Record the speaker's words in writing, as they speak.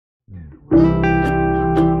Hi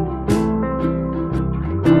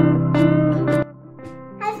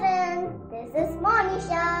friends, this is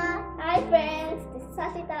Monisha. Hi friends, this is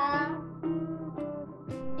Sasita.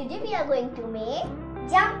 Today we are going to make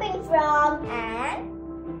jumping frog and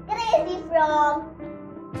crazy frog.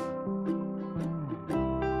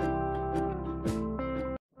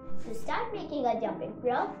 To start making a jumping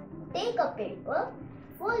frog, take a paper,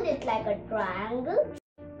 fold it like a triangle,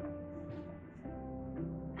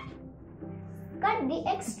 cut the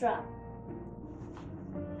extra.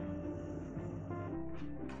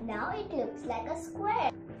 Now it looks like a square.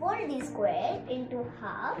 Fold the square into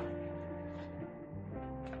half,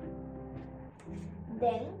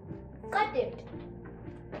 then cut it.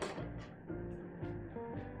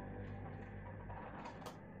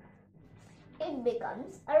 It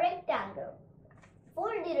becomes a rectangle.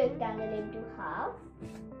 Fold the rectangle into half.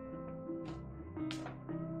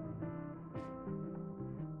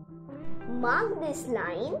 Mark this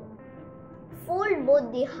line. Fold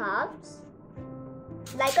both the halves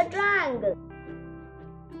like a triangle.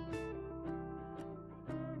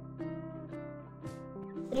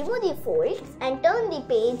 Remove the folds and turn the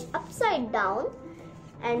page upside down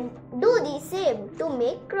and do the same to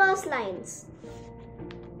make cross lines.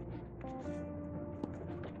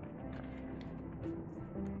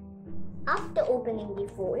 After opening the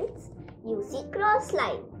folds, you see cross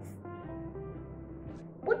lines.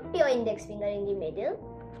 Put your index finger in the middle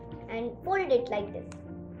and fold it like this.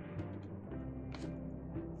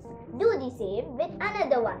 Do the same with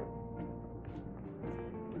another one.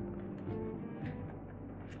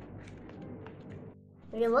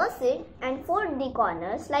 Reverse it and fold the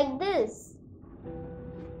corners like this.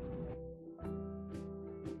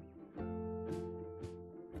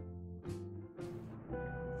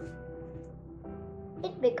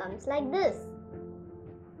 It becomes like this.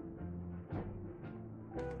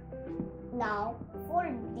 Now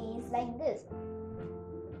fold these like this.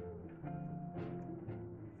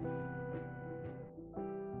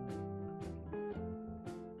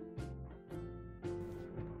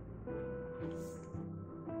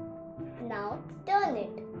 Now turn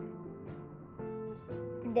it.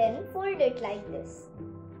 Then fold it like this.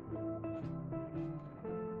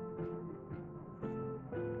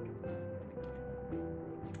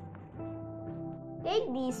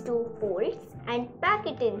 Take these two folds and pack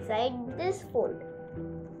it inside this fold.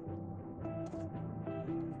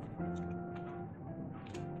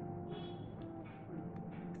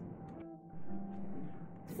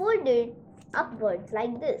 Fold it upwards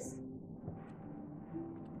like this.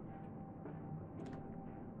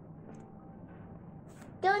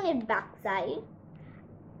 Turn it backside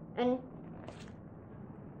and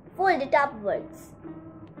fold it upwards.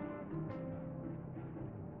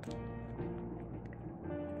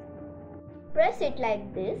 Press it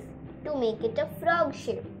like this to make it a frog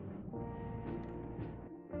shape.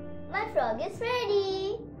 My frog is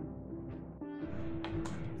ready.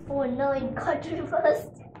 Oh no, it got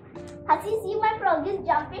reversed. Hasi, see, my frog is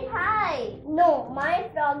jumping high. No, my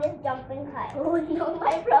frog is jumping high. Oh no,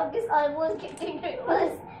 my frog is almost getting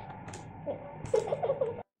reversed.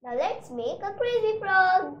 Now let's make a crazy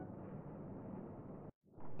frog.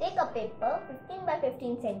 Take a paper 15 by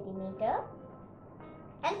 15 centimeter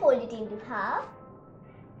and fold it into half.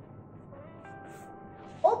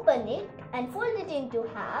 Open it and fold it into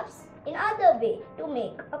halves in other way to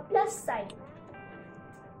make a plus sign.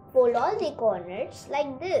 Fold all the corners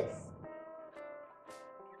like this.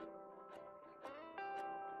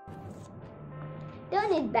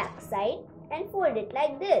 Turn it backside and fold it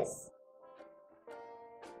like this.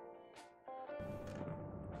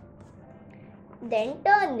 Then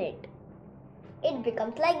turn it. It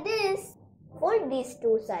becomes like this. Fold these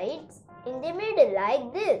two sides in the middle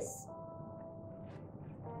like this.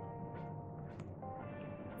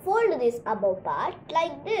 Fold this above part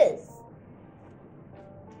like this.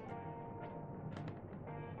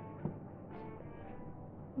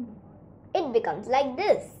 It becomes like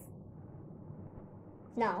this.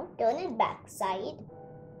 Now turn it back side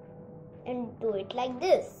and do it like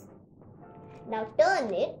this. Now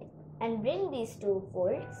turn it and bring these two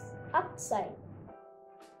folds upside.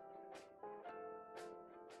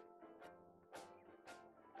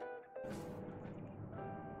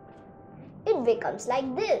 It becomes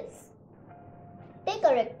like this. Take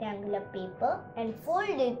a rectangular paper and fold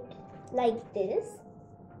it like this.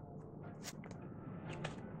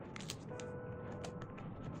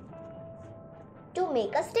 To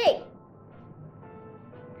make a stick.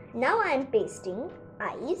 Now I am pasting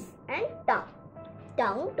eyes and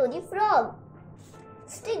tongue to the frog.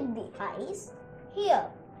 Stick the eyes here.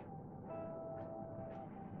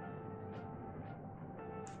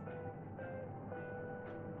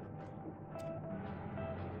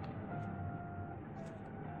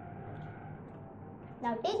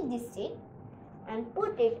 Now take this stick and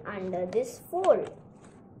put it under this fold.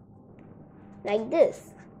 Like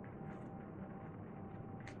this.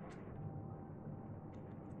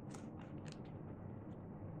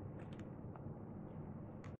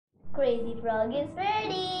 Crazy frog is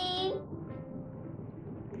ready.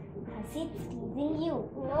 Has it teasing you?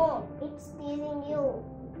 No, it's teasing you.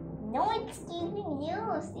 No, it's teasing you,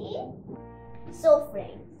 see? So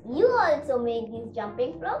friends, you also make these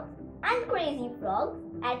jumping frogs and crazy frogs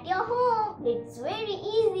at your home. It's very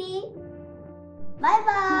easy. Bye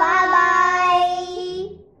bye.